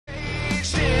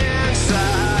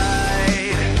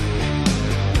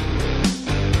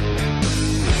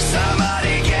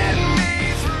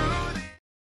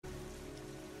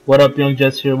What up, Young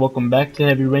Jets here? Welcome back to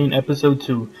Heavy Rain Episode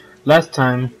 2. Last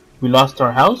time, we lost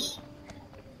our house?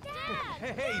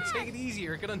 Hey, take it easy.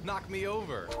 You're gonna knock me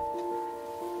over.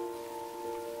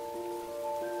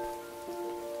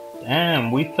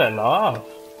 Damn, we fell off.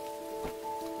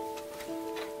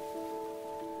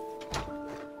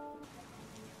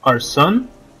 Our son?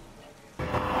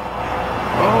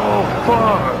 Oh,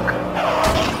 fuck!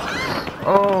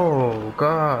 Oh,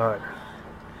 God.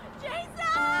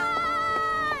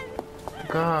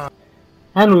 God.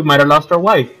 And we might have lost our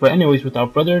wife, but anyways,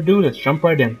 without further ado, let's jump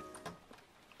right in.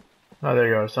 Oh, there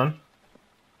you are, son.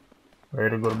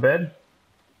 Ready to go to bed?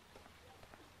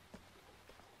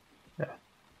 Yeah.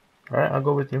 Alright, I'll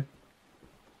go with you.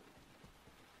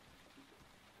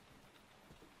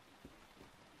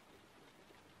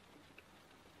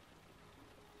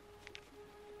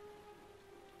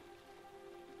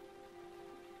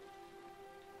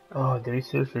 Oh, did he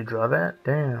seriously draw that?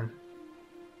 Damn.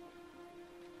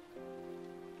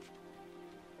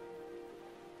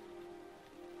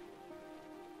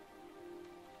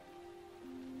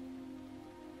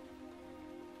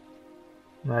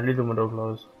 Nah, leave the window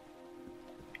closed.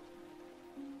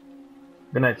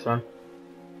 Good night, son.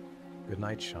 Good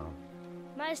night, Shaun.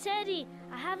 My teddy!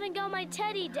 I haven't got my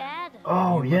teddy, Dad.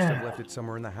 Oh, You yeah. must have left it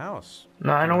somewhere in the house.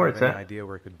 No, I know where Do it's you have any at. idea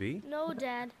where it could be? No,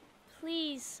 Dad.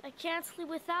 Please, I can't sleep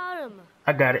without him.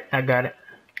 I got it. I got it.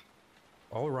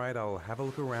 All right, I'll have a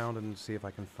look around and see if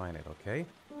I can find it, okay?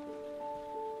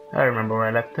 I remember where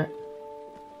I left it.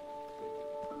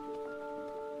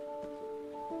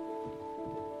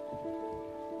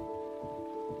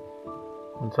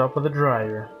 On top of the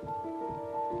dryer.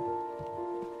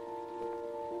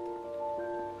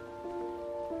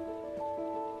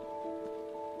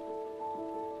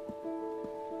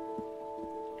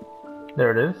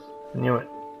 There it is. I knew it.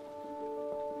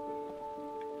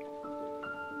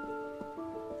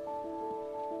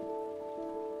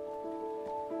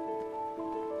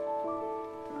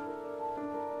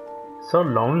 So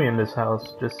lonely in this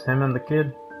house, just him and the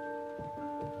kid.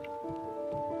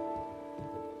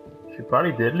 She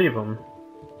probably did leave him.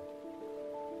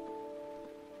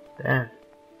 Damn.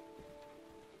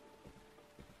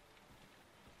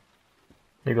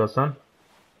 Here you go, son.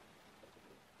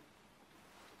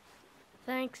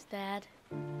 Thanks, Dad.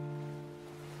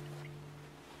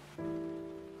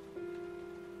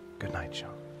 Good night,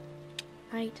 Shaun.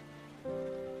 Night.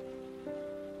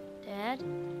 Dad,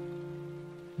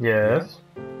 Yes.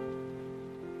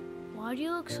 why do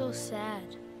you look so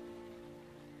sad?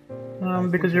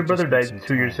 Because think your I brother just need died some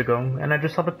 2 years time. ago, and I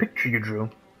just saw the picture you drew.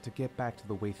 To get back to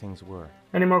the way things were.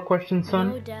 Any more questions, No,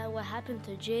 son? Dad, what happened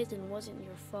to Jason wasn't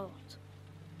your fault.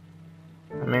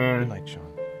 I Good mean, night,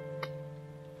 Shaun.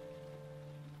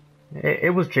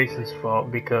 it was Jason's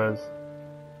fault because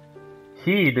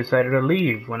he decided to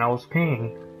leave when I was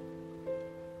peeing.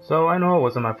 So I know it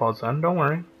wasn't my fault, son. Don't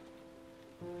worry.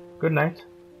 Good night.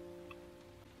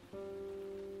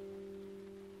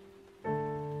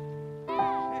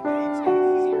 Hey, take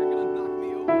it easy. You're gonna knock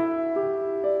me over.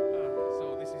 So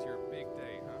this is your big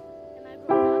day, huh? Am I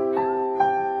grown up now?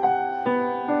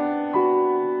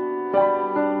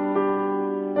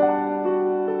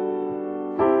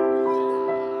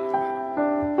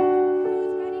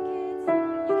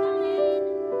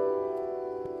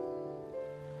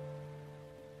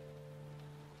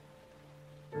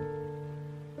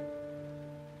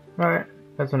 Alright,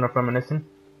 that's enough reminiscing.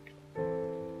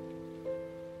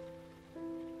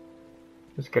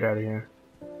 Let's get out of here.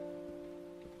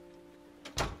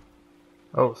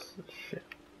 Oh, shit.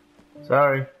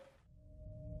 Sorry.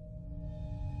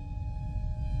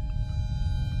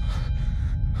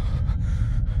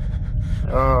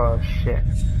 Oh, shit.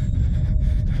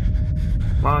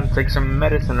 Come on, take some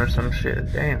medicine or some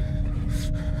shit. Damn.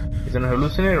 He's gonna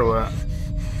hallucinate or what?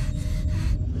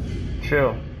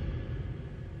 Chill.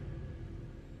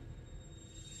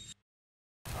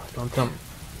 Don't tell me.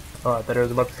 Oh, I thought I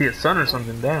was about to see a sun or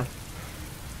something. Damn.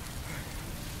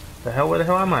 The hell? Where the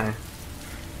hell am I?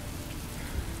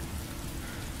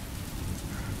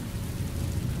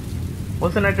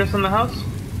 Wasn't I just in the house?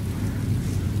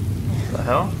 The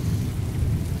hell?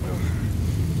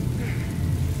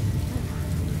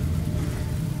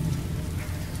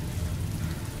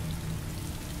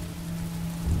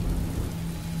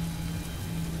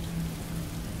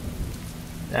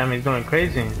 Damn, he's going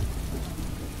crazy.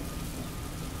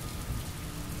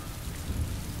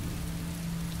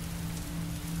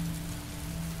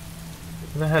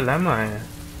 Where the hell am I?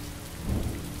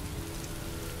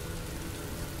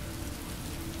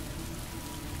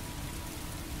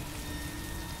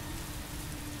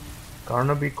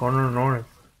 Carnaby Corner North.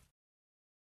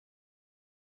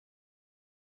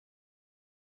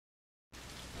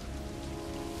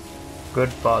 Good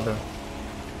father.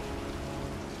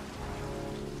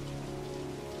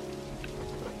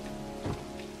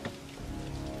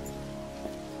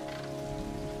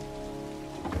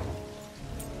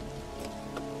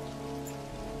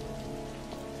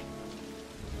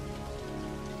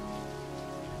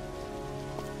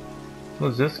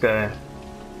 Who's this guy?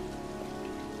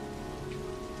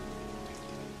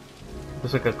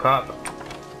 Looks like a cop.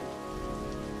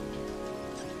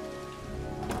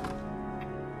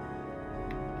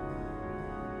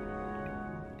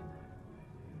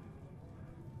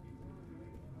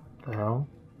 The hell?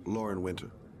 Lauren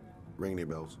Winter. Ring any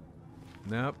bells?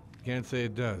 Nope, can't say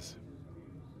it does.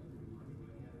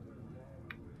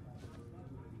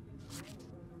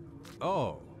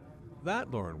 Oh, that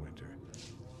Lauren Winter.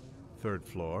 3rd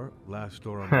floor, last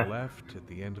door on the left at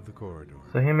the end of the corridor.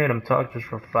 So he made him talk just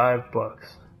for $5.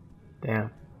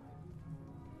 Damn.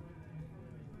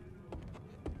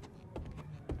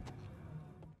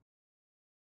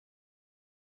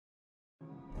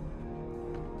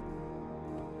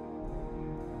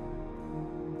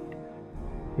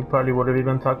 He probably would have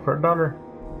even talked for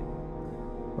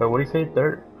 $1. Wait, what did he say?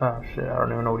 3rd? Oh shit, I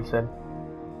don't even know what he said.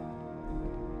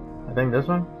 I think this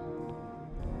one?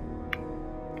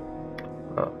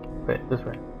 Oh, wait, this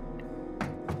way.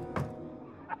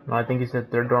 No, I think he said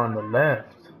 3rd door on the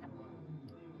left.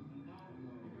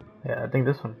 Yeah, I think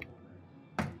this one.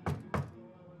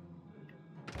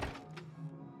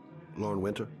 Lauren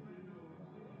Winter?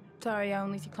 Sorry, I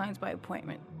only see clients by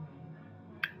appointment.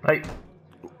 Right.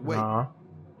 Wait.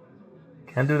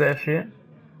 Can't do that shit.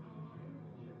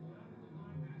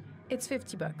 It's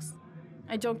 $50.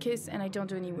 I don't kiss and I don't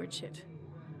do any weird shit.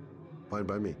 Fine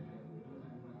by me.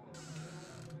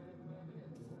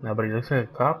 No, but he looks like a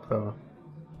cop though.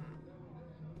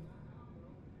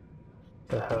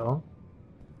 The hell?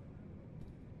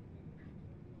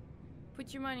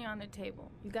 Put your money on the table.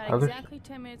 You got Other- exactly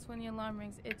 10 minutes when the alarm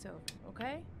rings. It's over,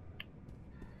 okay?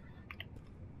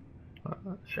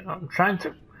 Shit, I'm trying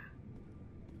to.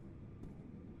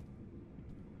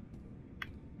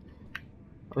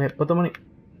 Okay, put the money.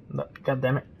 No, God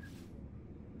damn it.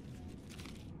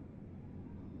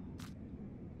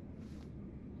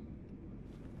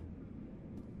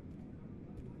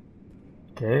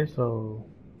 Okay, so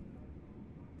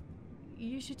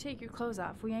You should take your clothes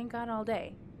off. We ain't got all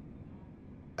day.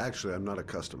 Actually, I'm not a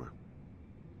customer.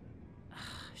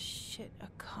 Shit, a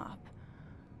cop.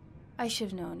 I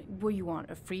should have known. What you want,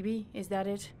 a freebie? Is that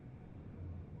it?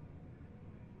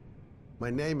 My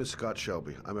name is Scott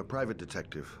Shelby. I'm a private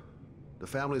detective. The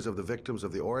families of the victims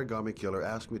of the origami killer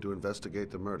asked me to investigate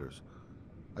the murders.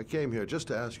 I came here just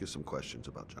to ask you some questions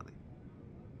about Johnny.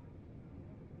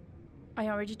 I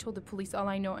already told the police all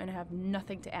I know and I have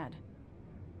nothing to add.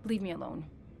 Leave me alone.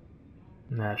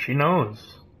 nah, she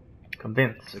knows.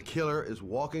 Convinced. The killer is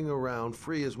walking around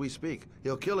free as we speak.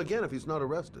 He'll kill again if he's not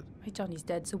arrested. My Johnny's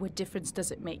dead, so what difference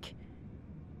does it make?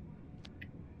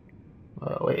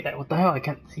 Wait, what the hell? I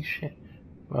can't see shit.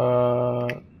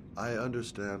 I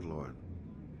understand, Lauren.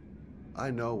 I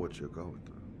know what you're going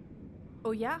through.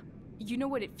 Oh yeah? You know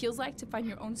what it feels like to find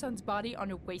your own son's body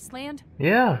on a wasteland?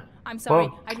 Yeah. I'm sorry,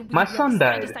 Well, I don't my believe you son have the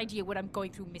slightest died. idea what I'm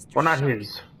going through, Mr. Well, not Shaun.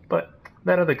 his, but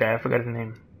that other guy. I forgot his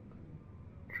name.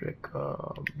 Trick.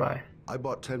 Bye. I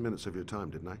bought 10 minutes of your time,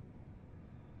 didn't I?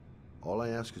 All I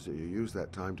ask is that you use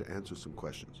that time to answer some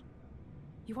questions.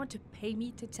 You want to pay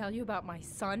me to tell you about my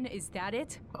son? Is that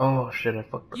it? Oh shit! I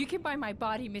fucked. You can buy my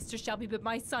body, Mr. Shelby, but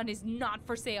my son is not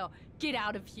for sale. Get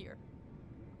out of here.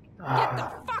 Get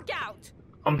the fuck out!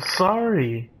 I'm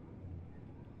sorry.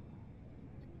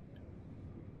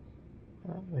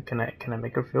 Can I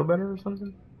make her feel better or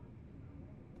something?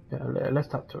 Yeah, let's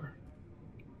talk to her.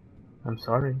 I'm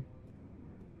sorry.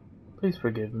 Please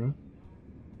forgive me.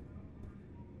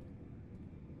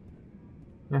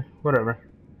 Yeah, whatever.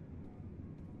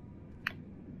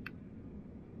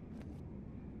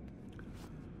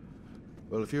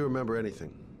 Well, if you remember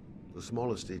anything, the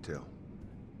smallest detail,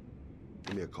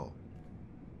 give me a call.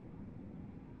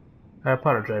 I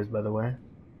apologize, by the way.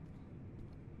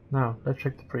 No, let's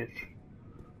check the fridge.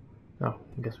 Oh,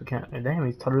 I guess we can't. Damn,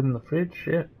 he's taller than the fridge.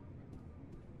 Shit.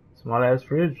 Small ass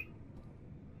fridge.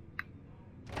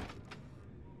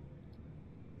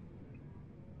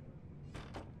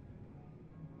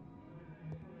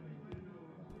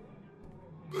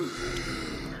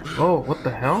 Oh, what the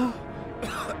hell?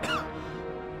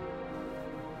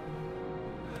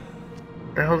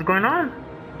 What the hell's going on?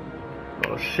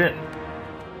 Oh shit.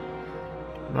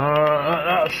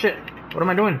 Shit. What am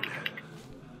I doing?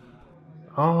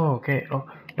 Oh, okay. Oh,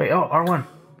 wait. Oh, R1.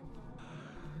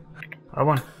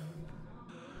 R1.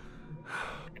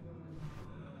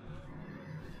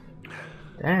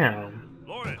 Damn.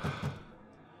 Lauren!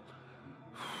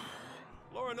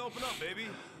 Lauren, open up, baby.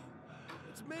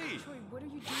 It's me. Troy, what are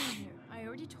you doing here? I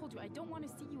already told you I don't want to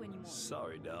see you anymore.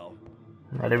 Sorry, Dal.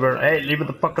 Hey, leave it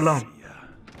the fuck alone. See ya.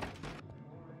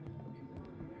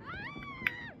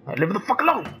 Hey, leave it the fuck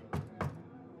alone.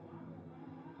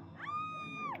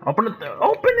 Open it.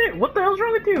 Open it. What the hell's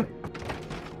wrong with you?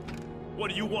 What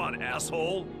do you want,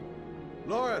 asshole?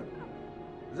 Lauren,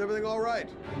 is everything all right?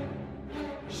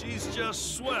 She's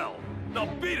just swell. Now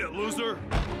beat it, loser.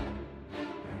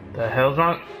 The hell's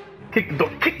wrong? Kick the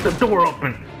door. Kick the door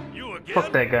open. You again?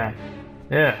 Fuck that guy.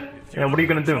 Yeah. Yeah. What are you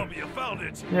gonna do? You found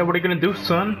it. Yeah. What are you gonna do,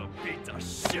 son? I'll beat the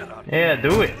shit out of you. Yeah.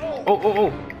 Do it. Oh. Oh.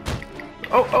 Oh.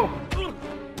 Oh.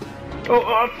 Oh.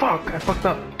 Oh. Fuck. I fucked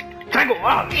up. Tangle.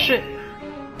 Oh shit.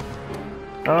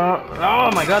 Oh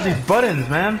my god, these buttons,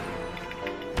 man.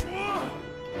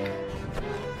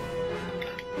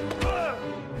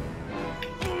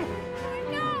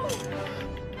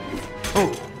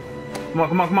 Oh, come on,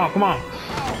 come on, come on, come on.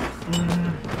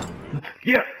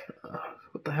 Yeah.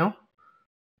 What the hell?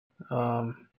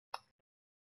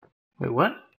 Wait,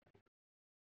 what?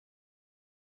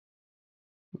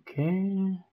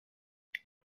 Okay.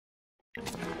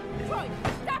 Troy,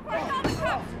 stop or I'll call the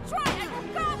cops! Troy, I will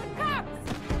call the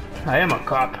cops! I am a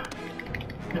cop.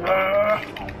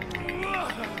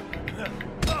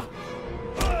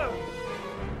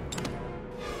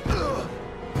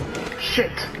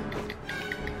 Shit.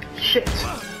 Shit.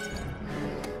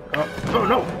 Oh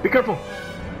no, be careful.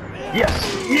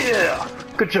 Yes, yeah.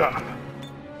 Good job.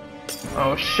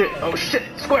 Oh shit,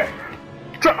 square.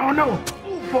 Oh no.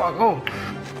 Fuck, oh.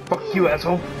 Fuck you,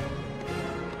 asshole.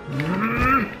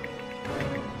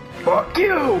 Fuck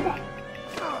you.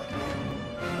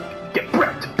 Get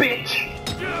wrecked, bitch.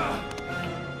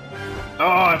 Oh,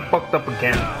 I fucked up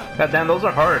again. God damn, those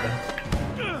are hard.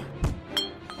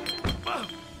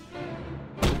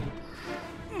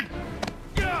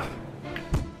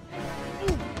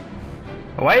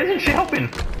 Why isn't she helping?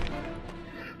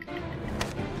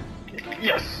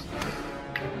 Yes.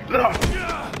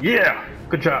 Yeah.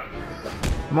 Good job.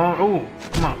 Come on. Oh,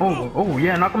 come on. Oh,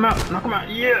 yeah. Knock him out. Knock him out.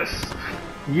 Yes.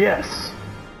 Yes.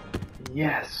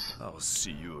 Yes. I'll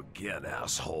see you again,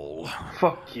 asshole.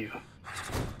 Fuck you,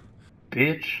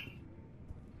 bitch.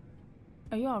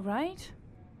 Are you alright?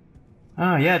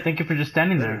 Oh, yeah. Thank you for just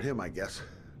standing Better there. than him, I guess.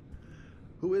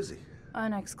 Who is he?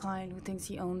 An ex-client who thinks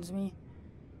he owns me.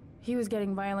 He was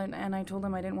getting violent, and I told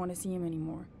him I didn't want to see him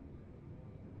anymore.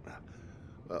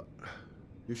 Well,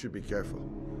 you should be careful.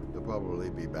 He'll probably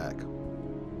be back.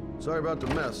 Sorry about the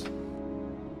mess.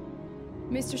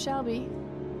 Mr. Shelby,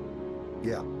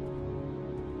 Yeah.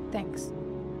 thanks.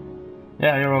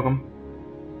 Yeah, you're welcome.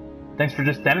 Thanks for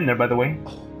just standing there, by the way.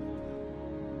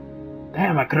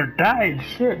 Damn, I could have died.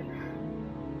 Shit.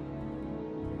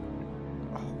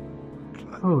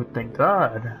 Oh, thank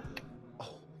God.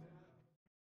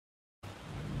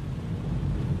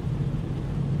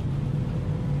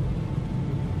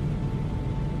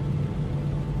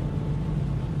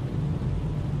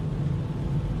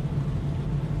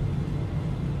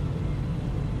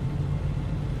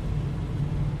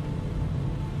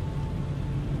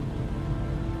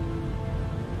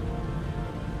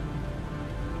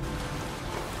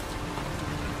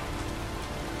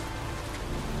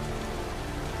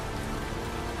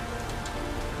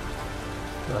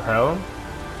 The hell?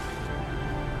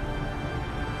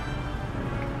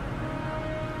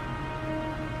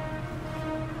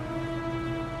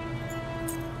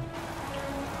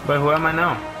 But who am I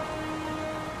now?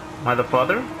 Am I the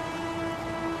father?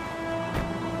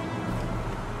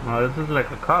 Oh, this is like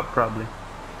a cop, probably.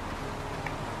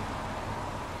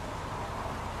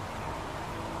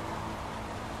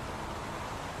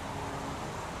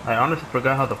 I honestly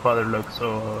forgot how the father looks,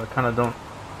 so I kind of don't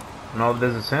know if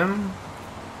this is him.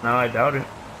 No, I doubt it.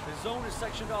 The zone is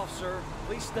sectioned off, sir.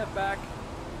 Please step back.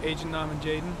 Agent Norman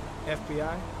Jaden,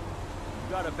 FBI. You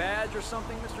got a badge or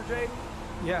something, Mr. Jaden?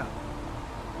 Yeah.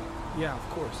 Yeah, of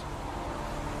course.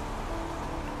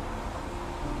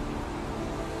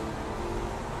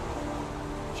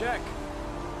 Check.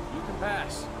 You can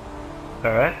pass.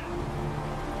 Alright.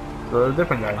 So there's a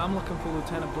different guy. I'm looking for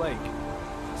Lieutenant Blake.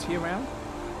 Is he around?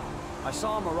 I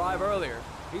saw him arrive earlier.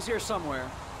 He's here somewhere.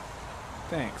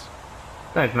 Thanks.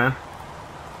 Thanks, man.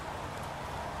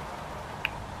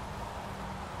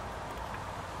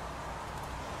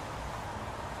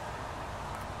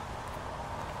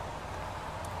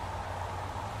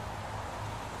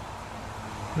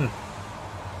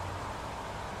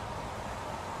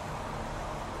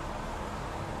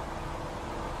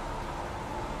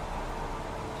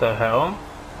 The hell?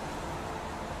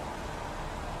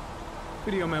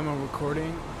 Video memo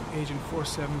recording, Agent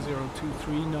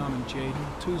 47023, Norman Jaden,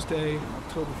 Tuesday,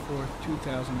 October 4th,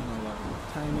 2011.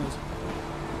 Time is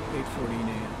 8:14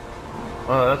 a.m.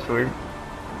 Oh, that's weird.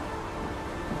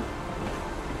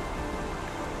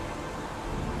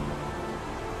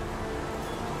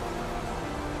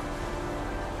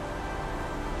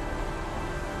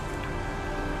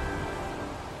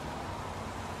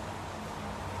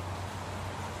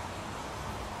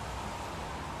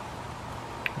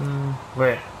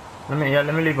 Wait. Let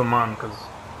me leave him on, because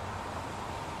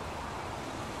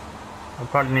I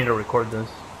probably need to record this.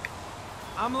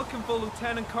 I'm looking for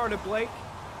Lieutenant Carter Blake.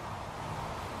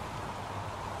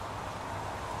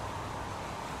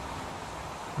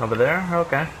 Over there?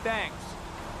 Okay. Thanks.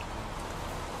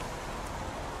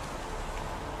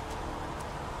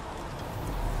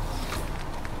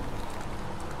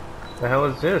 The hell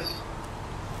is this?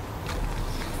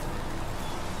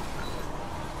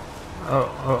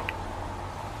 Oh.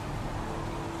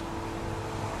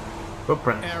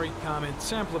 Footprints. Airy comment,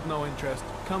 sample of no interest.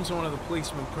 Comes from one of the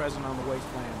policemen present on the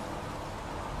wasteland.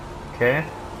 Okay.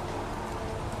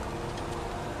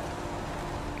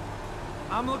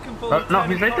 I'm looking for No,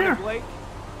 Lieutenant he's right Carter there. Blake.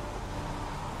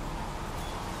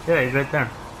 Yeah, he's right there.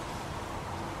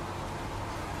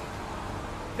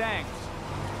 Thanks.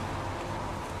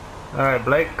 Alright,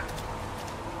 Blake.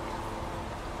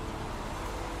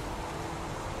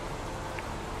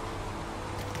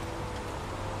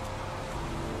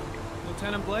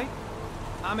 Lieutenant Blake?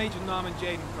 I'm Agent Norman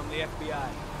Jaden from the FBI.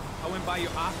 I went by your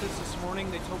office this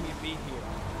morning. They told me you'd be here.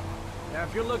 Now,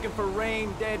 if you're looking for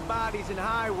rain, dead bodies, and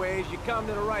highways, you come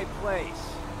to the right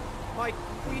place. Mike,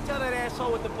 will you tell that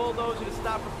asshole with the bulldozer to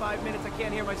stop for 5 minutes? I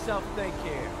can't hear myself think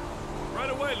here.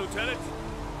 Right away, Lieutenant.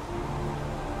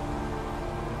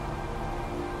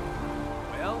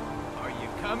 Well, are you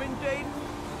coming, Jaden?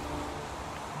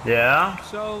 Yeah?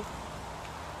 So,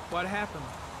 what happened?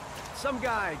 Some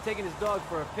guy taking his dog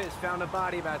for a piss found a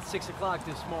body about 6 o'clock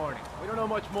this morning. We don't know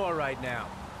much more right now.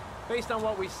 Based on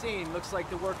what we've seen, looks like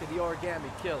the work of the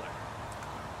origami killer.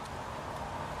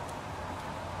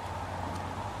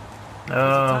 Has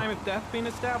the time of death been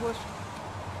established?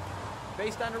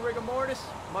 Based on the rigor mortis,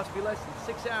 must be less than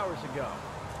 6 hours ago.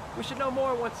 We should know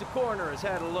more once the coroner has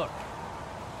had a look.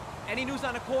 Any news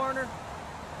on the coroner?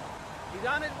 He's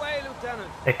on his way,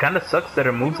 Lieutenant. It kind of sucks that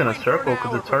it moves in a circle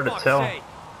because it's hard to tell.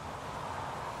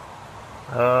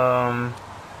 Do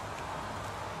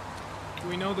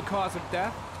we know the cause of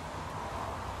death?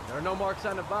 There are no marks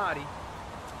on the body.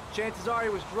 Chances are he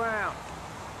was drowned,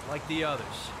 like the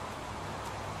others.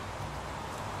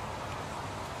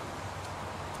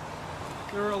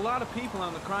 There are a lot of people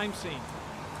on the crime scene.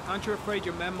 Aren't you afraid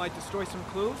your men might destroy some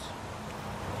clues?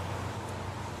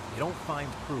 You don't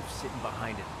find proof sitting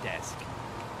behind a desk.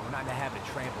 We're not in the habit of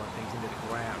trampling things into the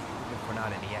ground, even if we're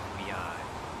not in the FBI.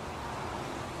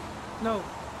 No,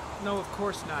 of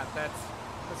course not.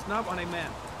 That's not what I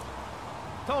meant.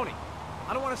 Tony,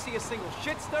 I don't want to see a single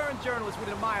shit-stirring journalist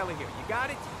within a mile of here. You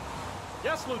got it?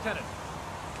 Yes, Lieutenant.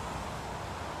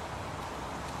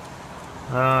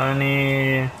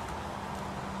 Any...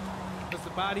 Has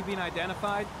the body been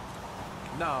identified?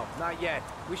 No, not yet.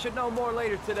 We should know more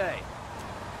later today.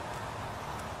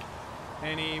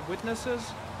 Any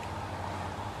witnesses?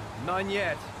 None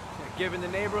yet. Given the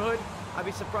neighborhood, I'd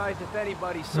be surprised if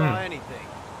anybody saw anything.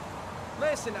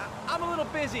 Listen, I'm a little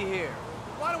busy here.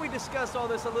 Why don't we discuss all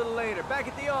this a little later, back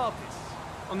at the office?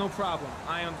 Oh, no problem.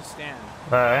 I understand.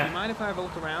 Alright. Do you mind if I have a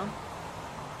look around?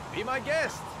 Be my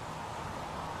guest.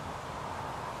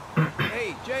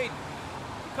 Hey, Jaden,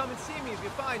 you come and see me if you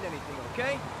find anything,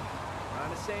 okay? We're on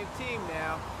the same team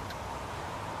now.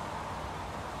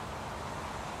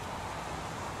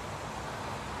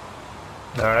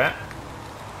 Alright.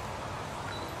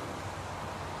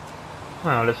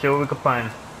 Well, let's see what we can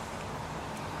find.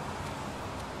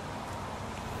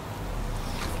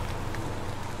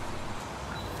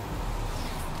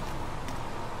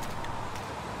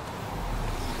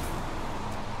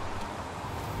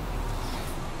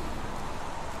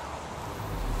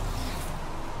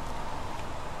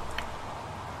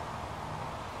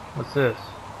 What's this?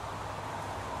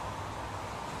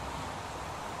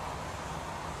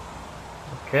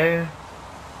 Okay.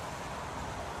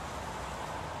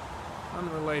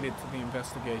 Unrelated to the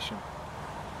investigation.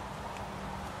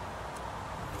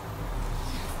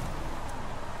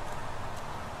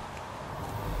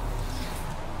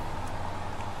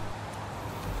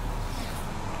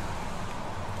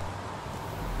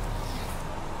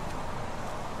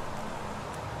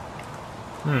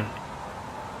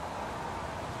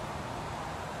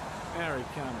 Airy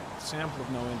comment. Sample of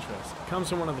no interest. Comes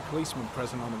from one of the policemen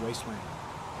present on the wasteland.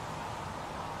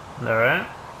 Alright.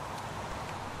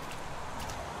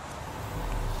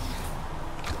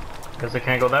 Guess I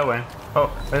can't go that way.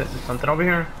 Oh, there's something over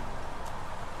here.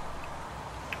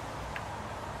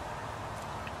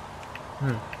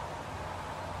 A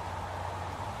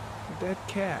dead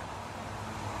cat.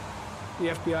 The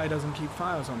FBI doesn't keep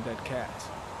files on dead cats.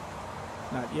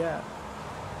 Not yet.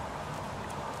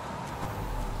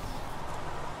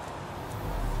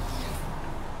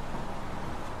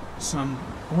 Some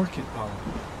orchid pollen.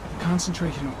 The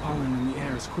concentration of pollen in the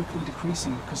air is quickly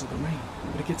decreasing because of the rain,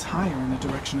 but it gets higher in the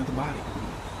direction of the body.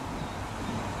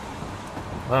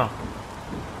 Wow.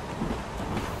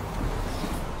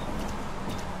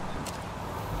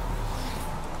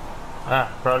 Ah,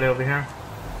 probably over here.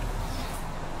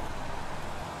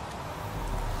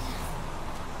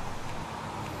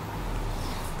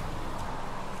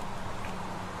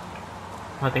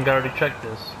 I think I already checked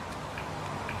this.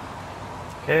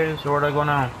 Okay, so where do I go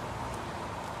now?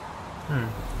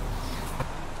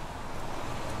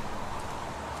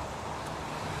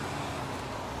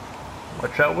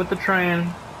 Watch out with the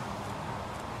train.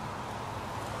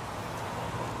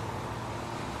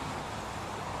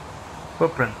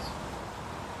 Footprints.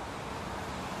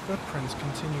 Footprints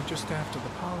continue just after the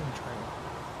pollen trail.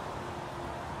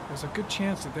 There's a good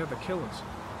chance that they're the killers.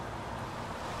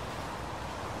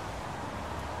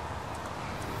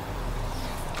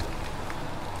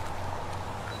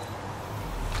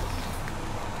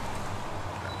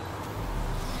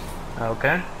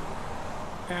 Okay.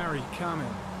 Harry,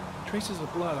 comment. Traces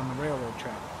of blood on the railroad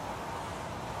track.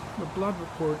 The blood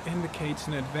report indicates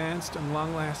an advanced and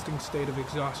long-lasting state of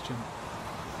exhaustion.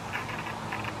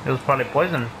 It was probably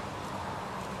poison.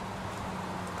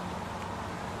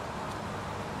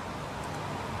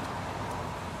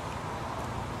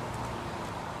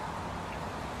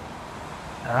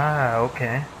 Ah,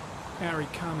 okay. Harry,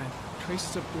 comment.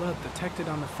 Traces of blood detected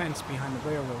on the fence behind the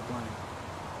railroad line.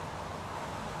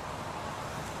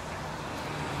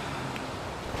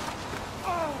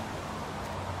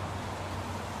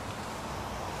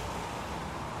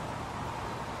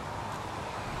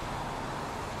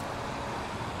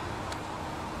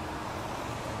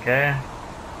 Okay.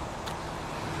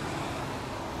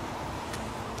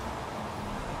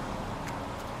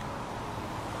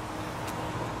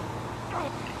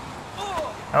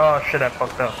 Oh shit, I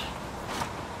fucked up.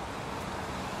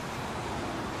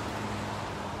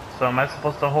 So am I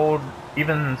supposed to hold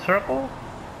even circle?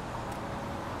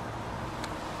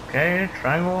 Okay,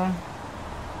 triangle.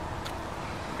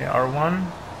 Okay, R1.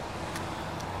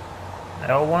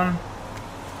 L1.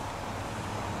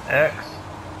 X.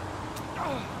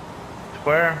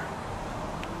 Square.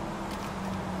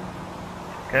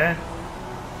 Okay.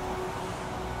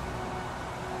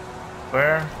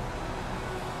 Square.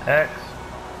 X.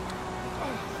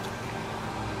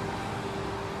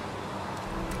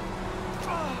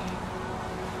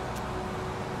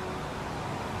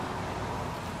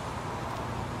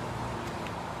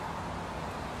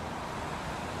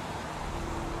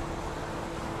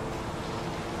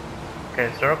 Okay,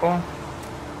 circle.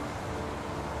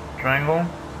 Triangle.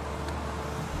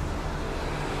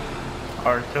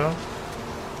 R2,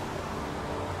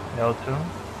 L2,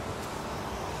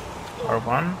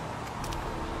 R1,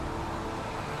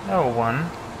 L1.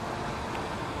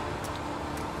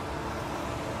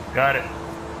 Got it.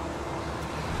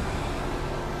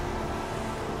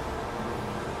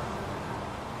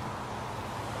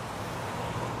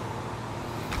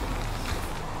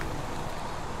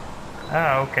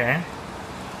 Ah, okay.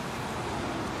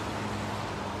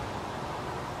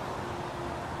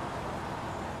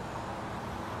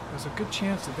 There's a good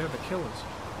chance that they're the killers.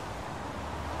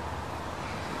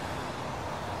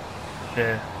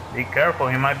 Shit. Be careful,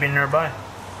 he might be nearby.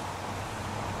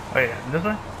 Wait, this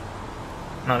way?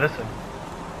 No, this way.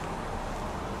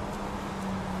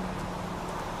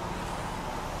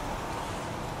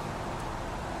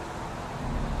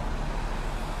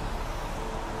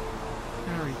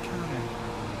 Harry, comment.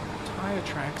 Tire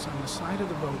tracks on the side of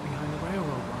the road behind the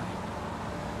railroad line.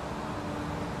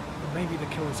 Or maybe the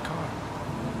killer's car.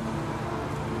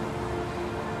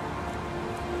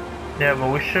 Yeah,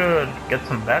 but we should get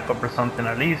some backup or something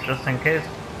at least, just in case.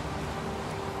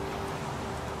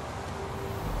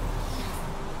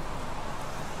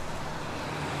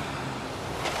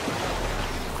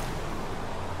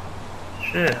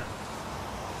 Shit.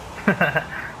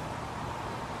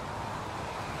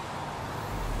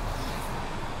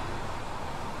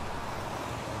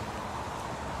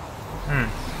 I'm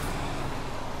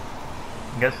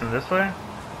guessing this way?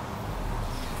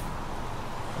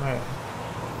 Right.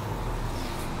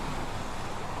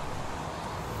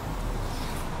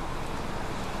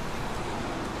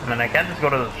 I mean, I can't just go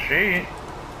to the street.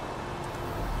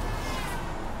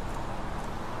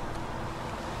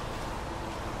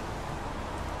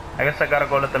 I guess I gotta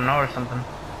go let them know or something.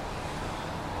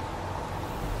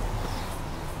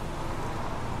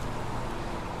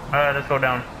 Alright, let's go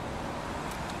down.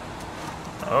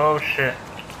 Oh shit.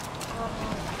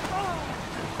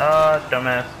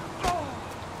 Dumbass.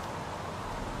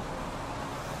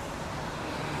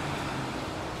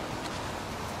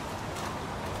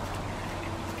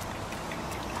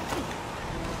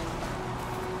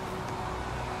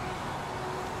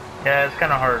 Yeah, it's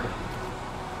kinda hard.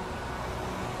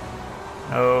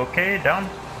 Okay, down.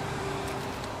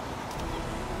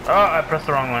 Oh, I pressed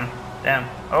the wrong one. Damn.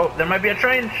 Oh, there might be a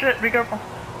train. Shit, be careful.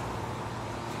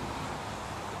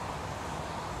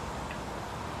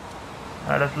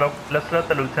 Let's let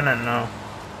the lieutenant know.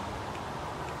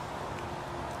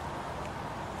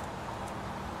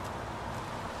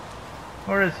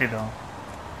 Where is he though?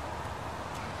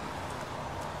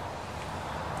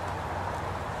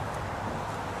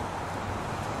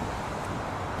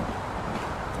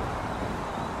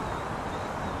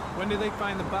 When did they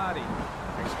find the body?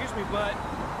 Excuse me, but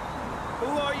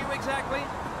who are you exactly?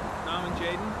 Norman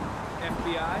Jaden,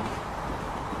 FBI.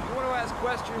 If you want to ask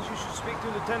questions, you should speak to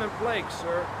Lieutenant Blake,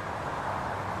 sir.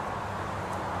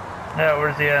 Yeah,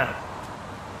 where's he at?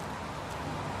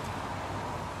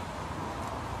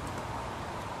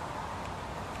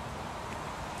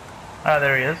 Ah,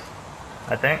 there he is.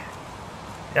 I think.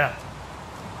 Yeah.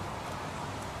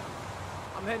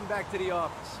 I'm heading back to the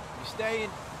office. You staying?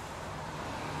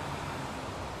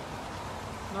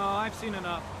 No, I've seen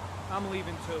enough. I'm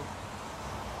leaving too.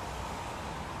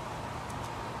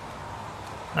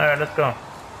 Alright, let's go.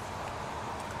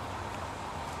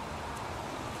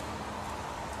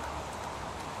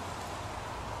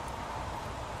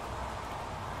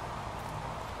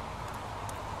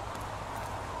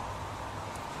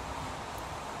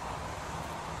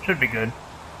 Should be good.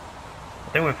 I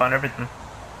think we found everything.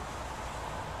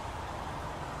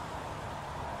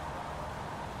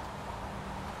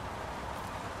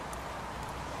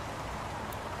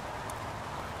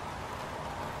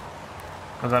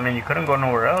 Because, I mean, you couldn't go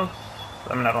nowhere else.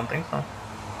 I mean, I don't think so.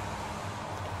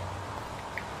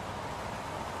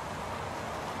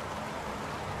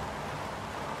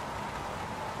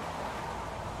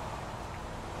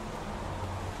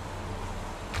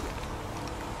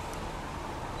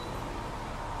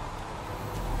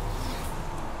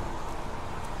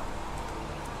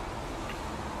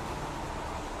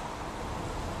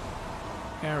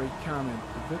 Harry, comment.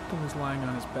 The victim is lying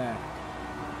on his back.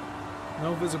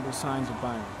 No visible signs of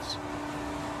violence.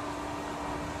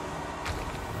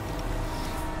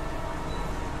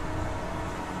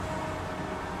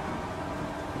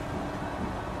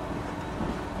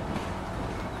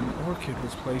 An orchid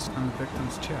was placed on the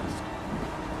victim's chest.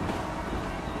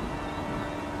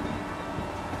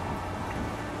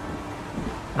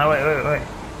 No, wait.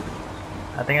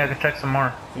 I think I could check some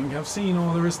more. I think I've seen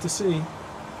all there is to see.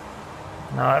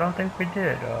 No, I don't think we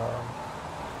did.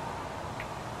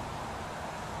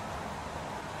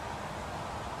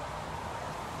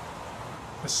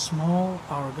 A small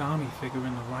origami figure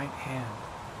in the right hand.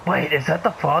 Wait, is that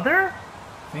the father?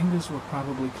 Fingers were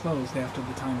probably closed after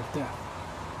the time of death.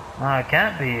 No, it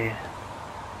can't be.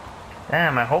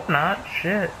 Damn, I hope not.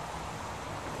 Shit.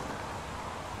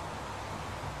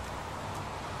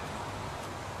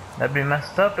 That'd be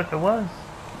messed up if it was.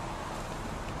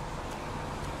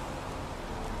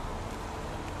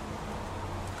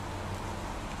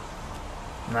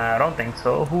 Nah, I don't think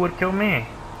so. Who would kill me?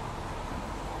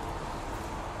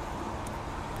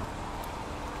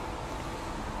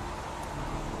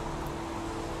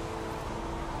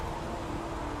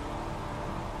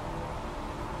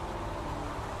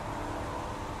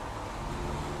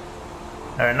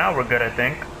 Alright, now we're good, I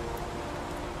think.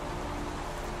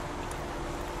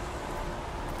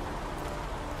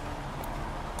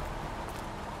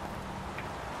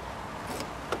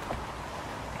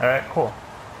 Alright, cool.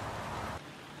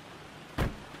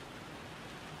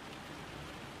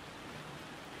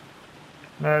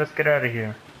 Now let's get out of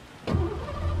here.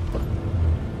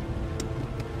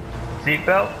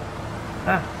 Seatbelt?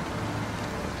 Huh.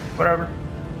 Whatever.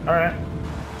 Alright.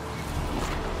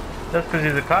 Just because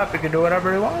he's a cop, he can do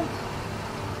whatever he wants.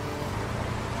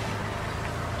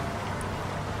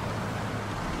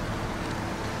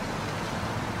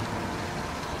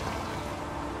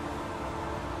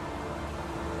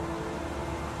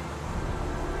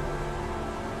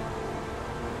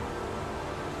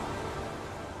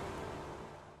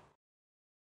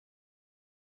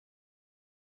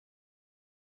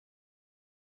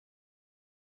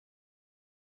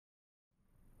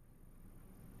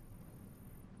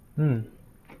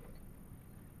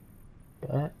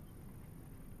 Bat.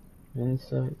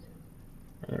 Insect.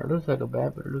 Yeah, it looks like a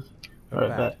bat, but it looks... A Alright,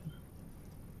 bat.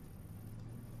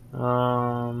 bat.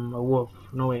 A wolf.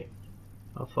 No, wait.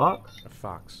 A fox? A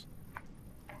fox.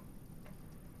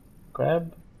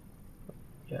 Crab?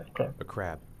 Yeah, crab. A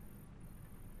crab.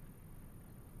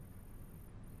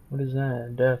 What is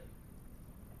that? Death.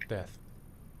 Death.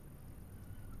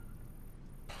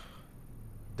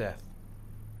 Death.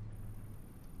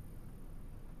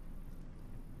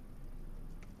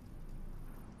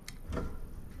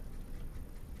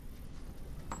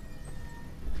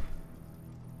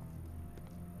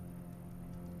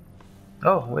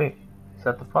 Oh, wait. Is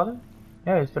that the father?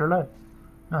 Yeah, he's still alive.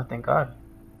 Oh, thank God.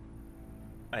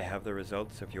 I have the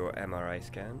results of your MRI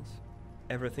scans.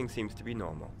 Everything seems to be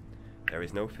normal. There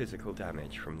is no physical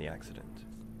damage from the accident.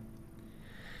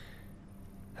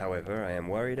 However, I am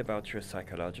worried about your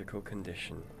psychological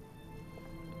condition.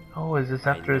 Oh, is this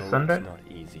after his I know son died? it's not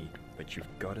easy, but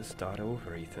you've got to start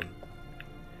over, Ethan.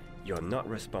 You're not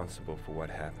responsible for what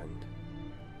happened.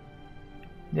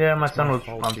 Yeah, my It's son my was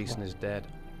fault responsible. Jason is dead.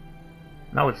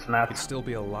 No, it's not. He'd still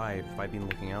be alive if I'd been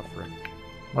looking out for him.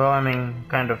 Well, I mean,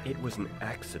 kind of. It was an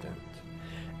accident.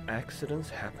 Accidents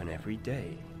happen every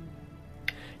day.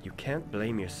 You can't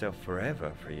blame yourself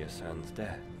forever for your son's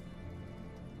death.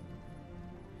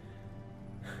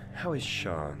 How is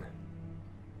Shaun?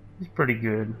 He's pretty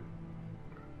good.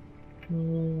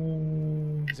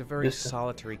 He's a very Distant.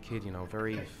 solitary kid, you know,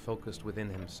 very focused within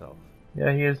himself.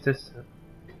 Yeah, he is distant.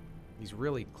 He's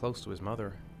really close to his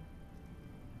mother.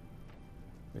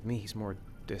 With me, he's more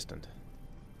distant.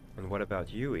 And what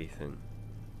about you, Ethan?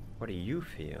 What do you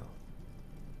feel?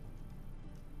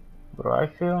 What do I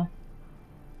feel?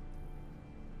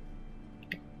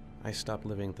 I stopped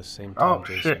living at the same time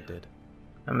Jason shit. did.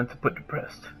 I meant to put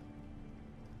depressed.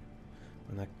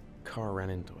 When that car ran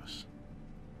into us.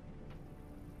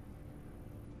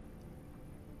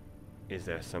 Is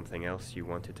there something else you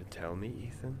wanted to tell me,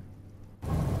 Ethan?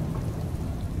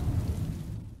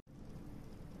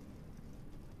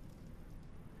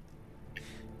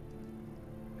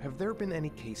 Have there been any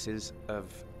cases of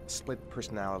split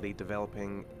personality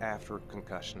developing after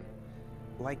concussion?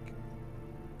 Like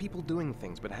people doing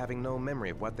things but having no memory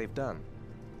of what they've done?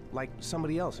 Like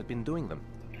somebody else had been doing them?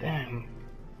 Damn.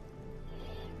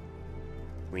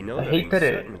 We know I that hate in that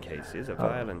it- certain cases, a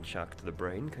violent shock to the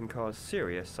brain can cause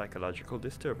serious psychological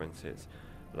disturbances,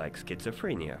 like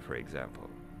schizophrenia, for example.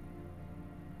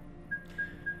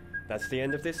 That's the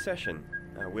end of this session.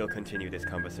 We'll continue this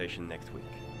conversation next week.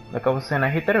 Like I was saying, I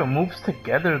hate that it moves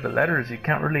together, the letters. You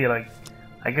can't really, like...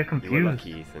 I get You were confused.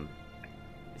 lucky, Ethan.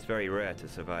 It's very rare to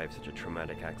survive such a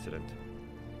traumatic accident.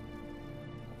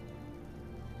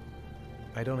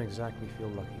 I don't exactly feel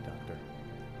lucky, Doctor.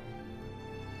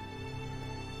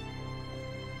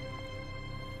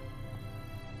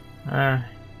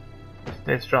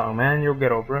 Stay strong, man. You'll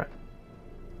get over it.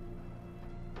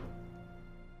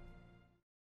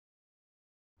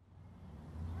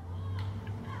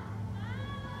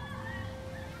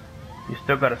 You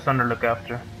still got a son to look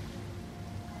after.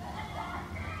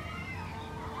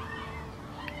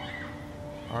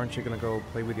 Aren't you gonna go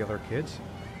play with the other kids?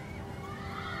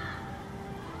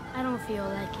 I don't feel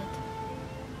like it.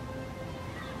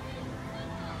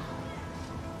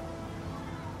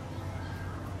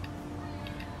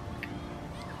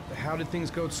 How did things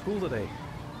go at school today?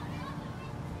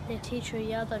 The teacher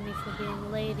yelled at me for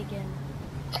being late again.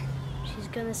 She's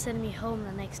gonna send me home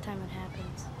the next time it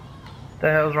happens. What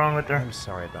the hell's wrong with her? I'm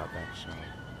sorry about that, Shaun.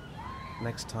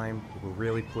 Next time, we'll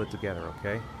really pull it together,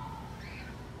 okay?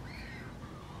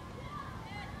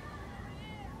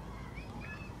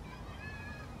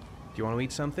 Do you want to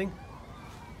eat something?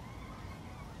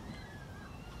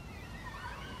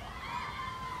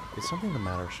 Is something the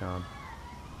matter, Shaun?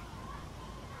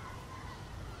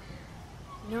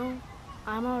 No,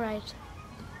 I'm alright.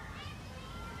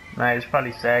 Nah, he's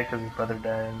probably sad because his brother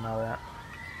died and all that.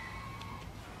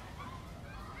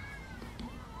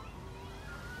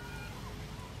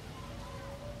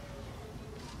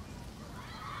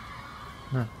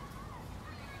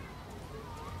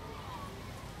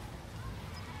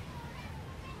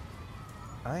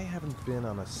 I haven't been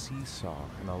on a seesaw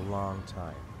in a long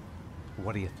time.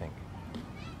 What do you think?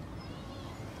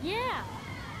 Yeah!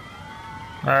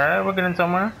 Alright, we're getting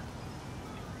somewhere.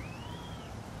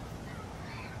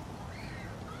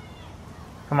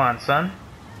 Come on, son.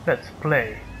 Let's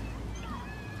play.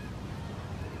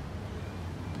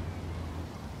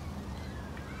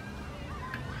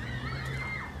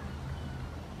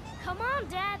 Come on,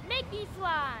 Dad, make me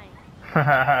fly!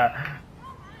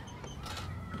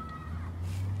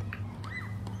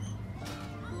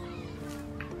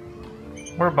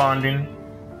 We're bonding.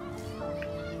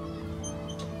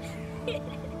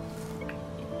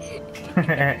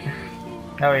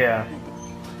 Oh yeah.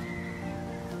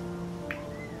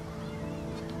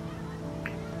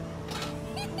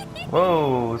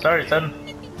 Whoa, sorry son.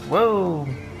 Whoa.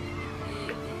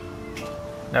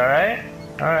 Alright,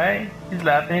 alright. He's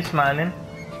laughing, he's smiling.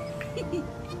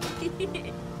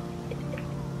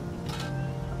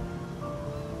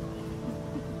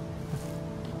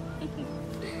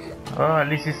 Oh, at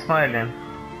least he's smiling.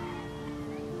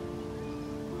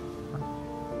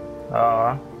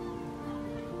 Oh,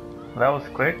 that was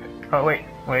quick. Oh, wait.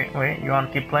 You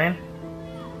want to keep playing?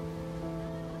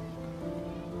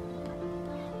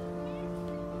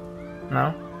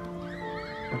 No?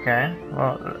 Okay,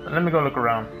 well, let me go look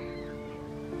around.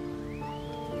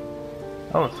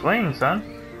 Oh, swing, son.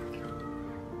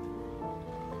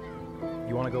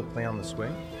 You want to go play on the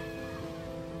swing?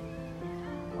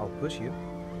 I'll push you.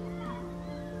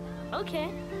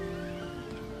 Okay.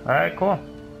 Alright, cool.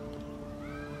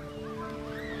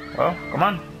 Well, come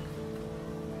on.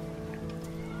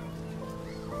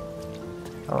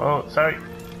 Oh, sorry.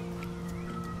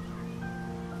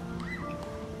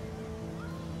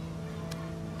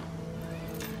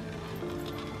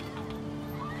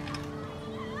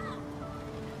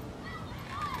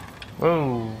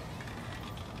 Whoa.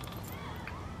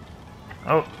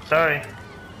 Oh, sorry.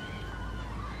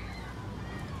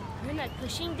 You're not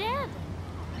pushing Dad.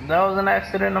 That was an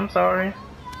accident, I'm sorry.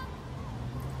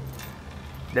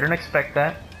 Didn't expect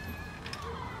that.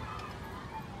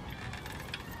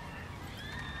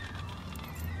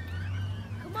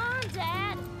 Come on,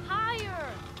 Dad.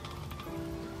 Higher.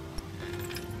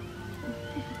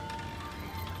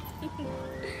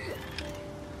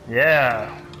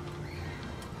 Yeah.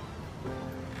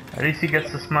 At least he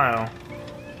gets to smile.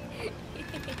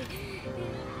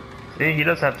 See, he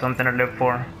does have something to live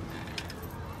for.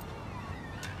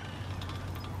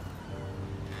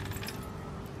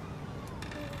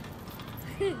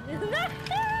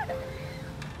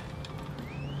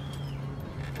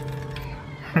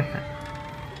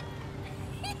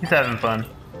 He's having fun.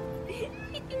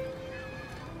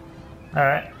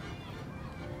 Alright.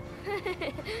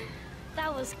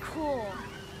 That was cool.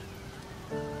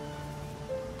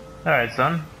 Alright,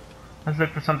 son. Let's look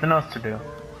for something else to do.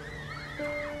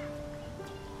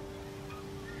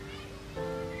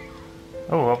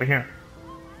 Oh, over here.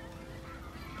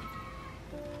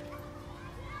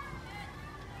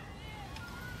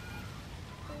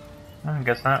 I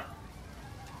guess not.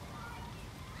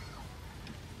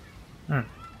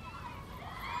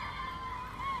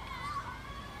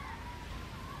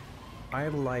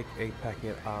 I'd like a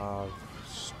packet of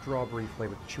strawberry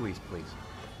flavored chewies, please.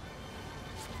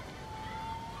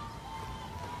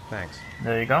 Thanks.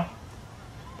 There you go.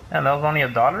 And that was only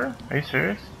 $1? Are you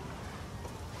serious?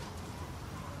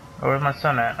 Oh, where's my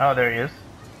son at? Oh, there he is.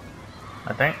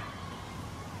 I think.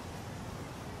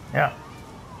 Yeah.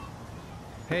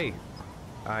 Hey,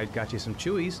 I got you some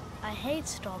chewies. I hate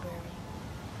strawberry.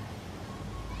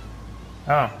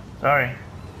 Oh, sorry.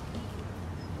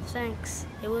 Thanks.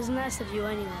 It was nice of you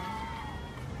anyway.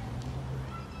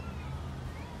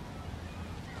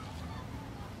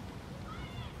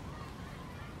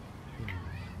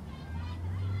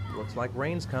 Looks like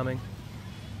rain's coming.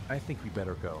 I think we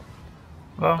better go.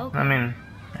 Well, Okay. I mean,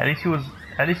 at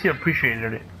least he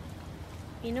appreciated it.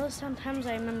 You know, sometimes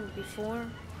I remember before.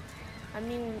 I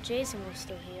mean, when Jason was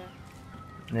still here.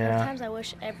 Yeah. Sometimes I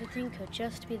wish everything could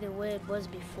just be the way it was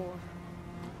before.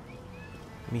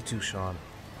 Me too, Shaun.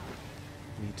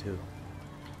 Me too.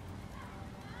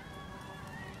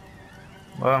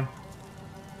 Well,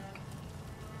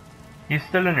 he's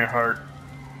still in your heart.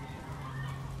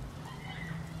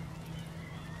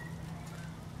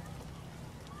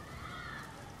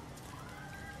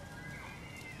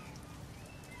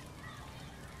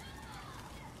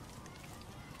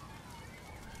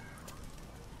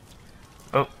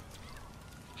 Oh.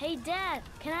 Hey, Dad,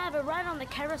 can I have a ride on the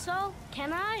carousel?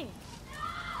 Can I?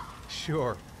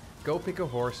 Sure. Go pick a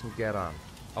horse and get on.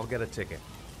 I'll get a ticket.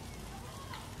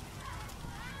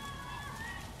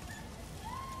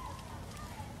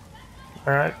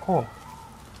 Alright, cool.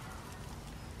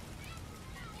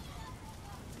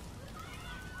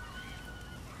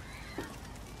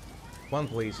 One,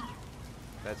 please.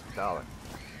 That's $1.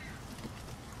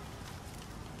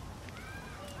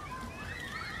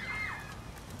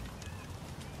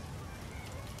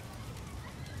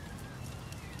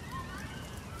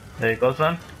 There you go,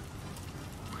 son.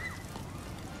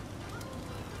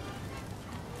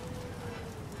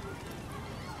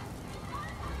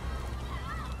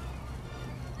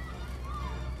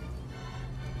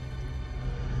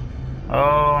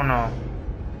 Oh no.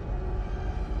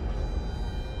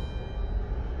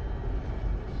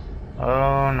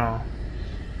 Oh no.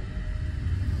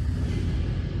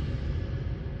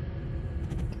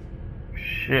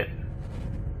 Shit.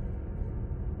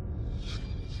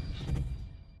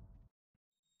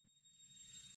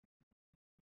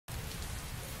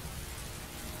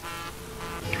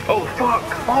 Oh fuck!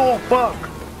 Oh fuck!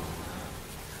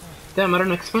 Damn, I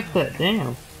didn't expect that.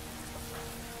 Damn.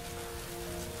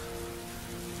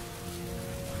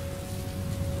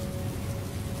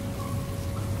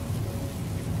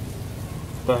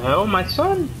 The hell, my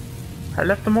son? I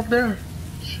left him up there.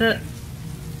 Shit.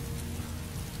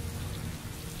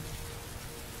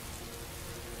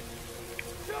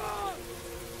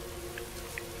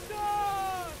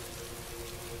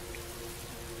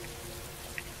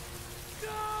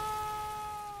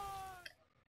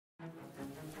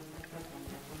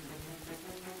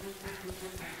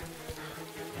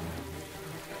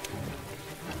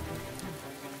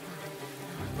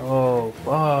 Oh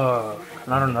fuck!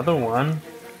 Not another one.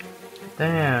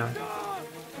 Damn.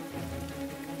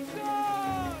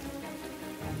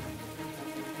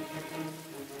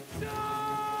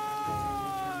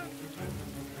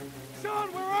 Shaun,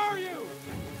 where are you?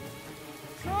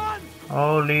 Shaun!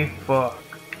 Holy fuck.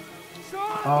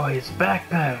 Shaun! Oh, his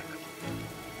backpack.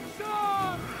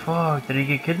 Shaun! Fuck, did he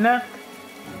get kidnapped?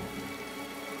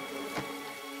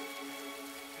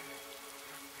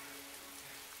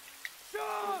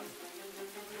 Shaun!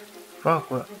 Fuck,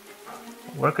 what?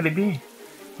 Where could he be?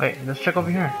 Wait, let's check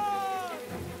over here.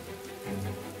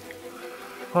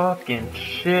 Fucking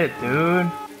shit, dude.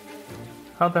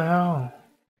 How the hell?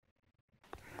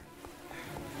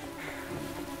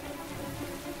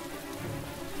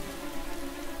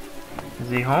 Is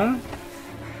he home?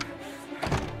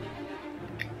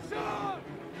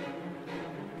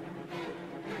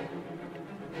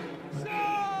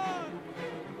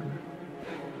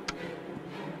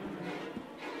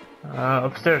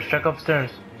 Upstairs, check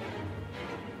upstairs.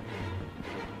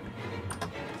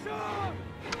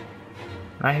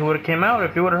 Now he would've came out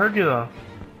if he would've heard you though.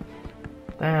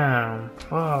 Damn,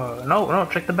 fuck. No,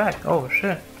 check the back. Oh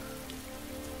shit.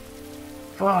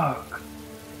 Fuck.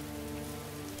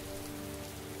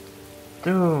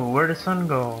 Dude, where'd the sun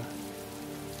go?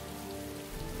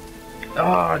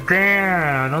 Oh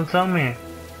damn, don't tell me.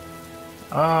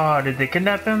 Oh, did they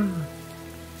kidnap him?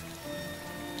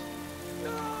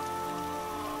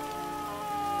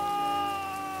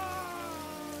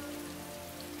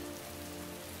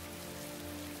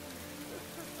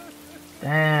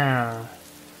 Damn.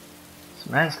 It's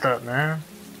messed up, man.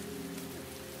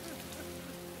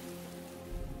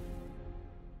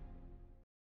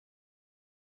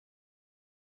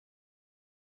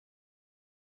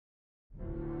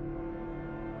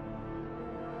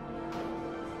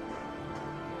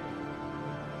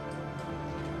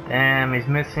 Damn, he's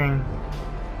missing.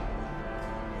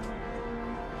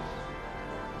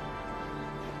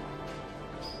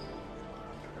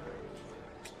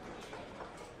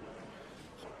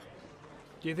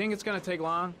 Do you think it's gonna take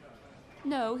long?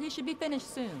 No, he should be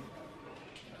finished soon.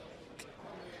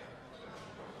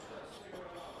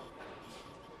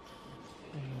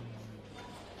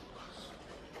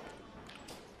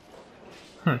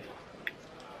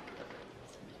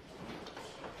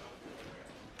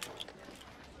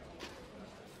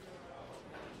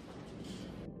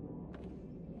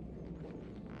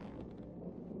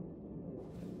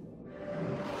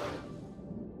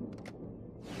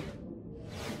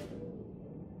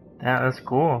 Yeah, that's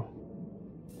cool.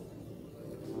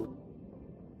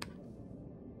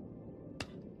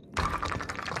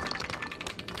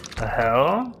 The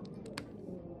hell?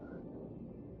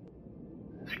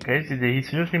 It's crazy. Did he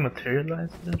seriously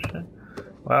materialize this shit?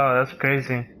 Wow, that's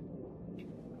crazy.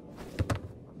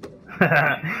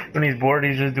 When he's bored,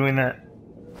 he's just doing that.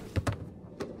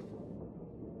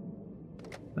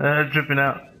 Dripping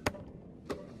out.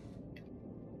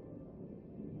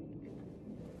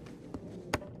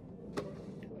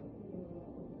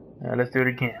 Yeah, let's do it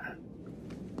again.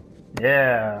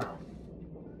 Yeah.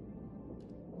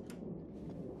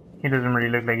 He doesn't really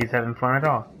look like he's having fun at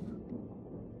all.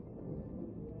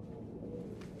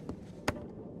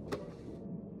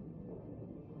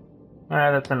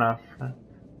 Alright, that's enough.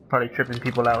 Probably tripping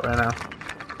people out right now.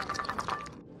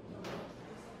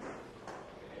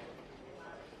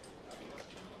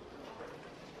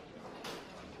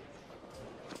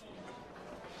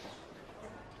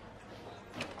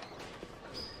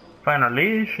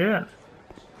 Finally, shit.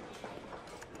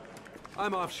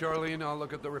 I'm off, Charlene. I'll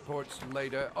look at the reports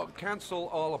later. I'll cancel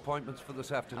all appointments for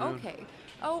this afternoon. Okay.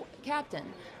 Oh, Captain.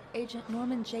 Agent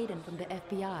Norman Jaden from the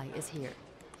FBI is here.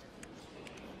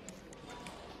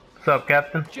 What's up,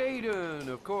 Captain? Jaden,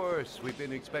 of course. We've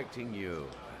been expecting you.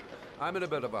 I'm in a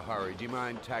bit of a hurry. Do you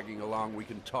mind tagging along? We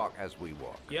can talk as we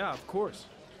walk. Yeah, of course.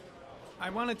 I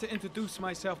wanted to introduce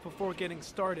myself before getting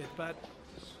started, but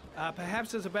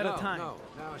perhaps there's a better time. No,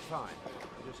 it's fine.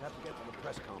 I just have to get to the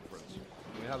press conference.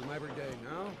 We have them every day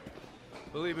now.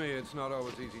 Believe me, it's not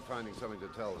always easy finding something to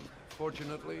tell them.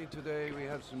 Fortunately, today we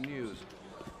have some news.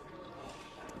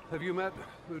 Have you met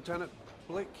Lieutenant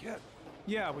Blake yet?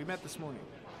 Yeah, we met this morning.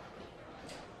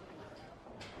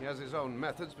 He has his own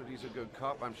methods, but he's a good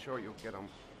cop. I'm sure you'll get on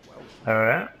well.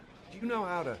 Alright. Do you know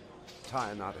how to tie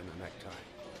a knot in a necktie?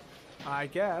 I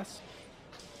guess.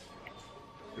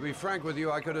 To be frank with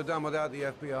you, I could have done without the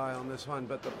FBI on this one,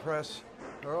 but the press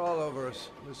are all over us.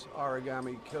 This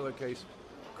origami killer case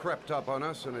crept up on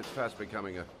us, and it's fast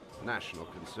becoming a national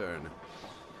concern.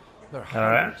 There are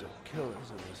hundreds of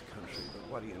killers in this country,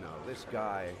 but what do you know? This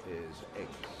guy is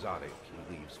exotic.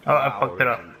 He leaves flowers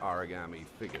and origami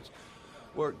figures.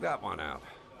 Work that one out.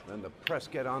 Then the press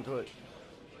get onto it,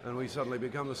 and we suddenly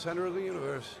become the center of the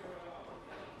universe.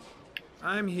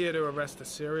 I'm here to arrest a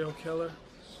serial killer.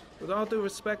 With all due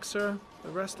respect, sir,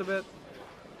 the rest of it,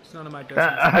 it's none of my business.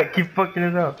 I keep fucking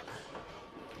it up.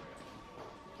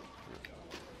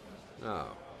 No,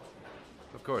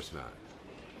 of course not.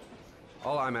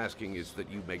 All I'm asking is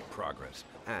that you make progress,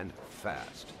 and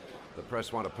fast. The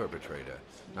press want a perpetrator,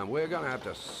 and we're gonna have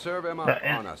to serve him up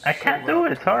on us. I can't do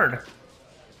it, it's hard.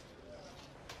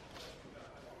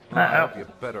 I hope you're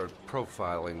better at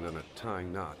profiling than at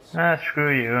tying knots.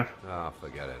 Screw you. Oh,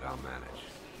 forget it, I'll manage.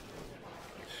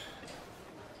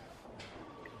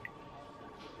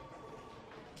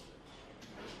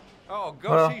 Oh,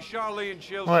 go see Charlene.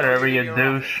 She'll whatever, you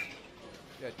douche.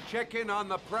 Yeah, check in on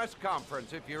the press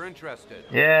conference if you're interested.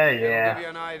 Yeah. It'll give you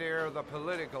an idea of the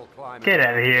political climate. Get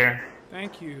out of here.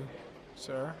 Thank you,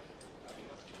 sir.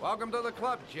 Welcome to the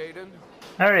club, Jaden.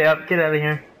 Hurry up, get out of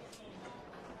here.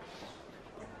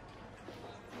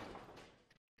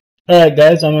 Alright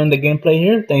guys, I'm on the gameplay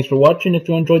here. Thanks for watching. If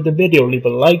you enjoyed the video, leave a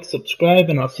like, subscribe,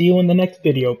 and I'll see you in the next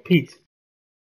video. Peace.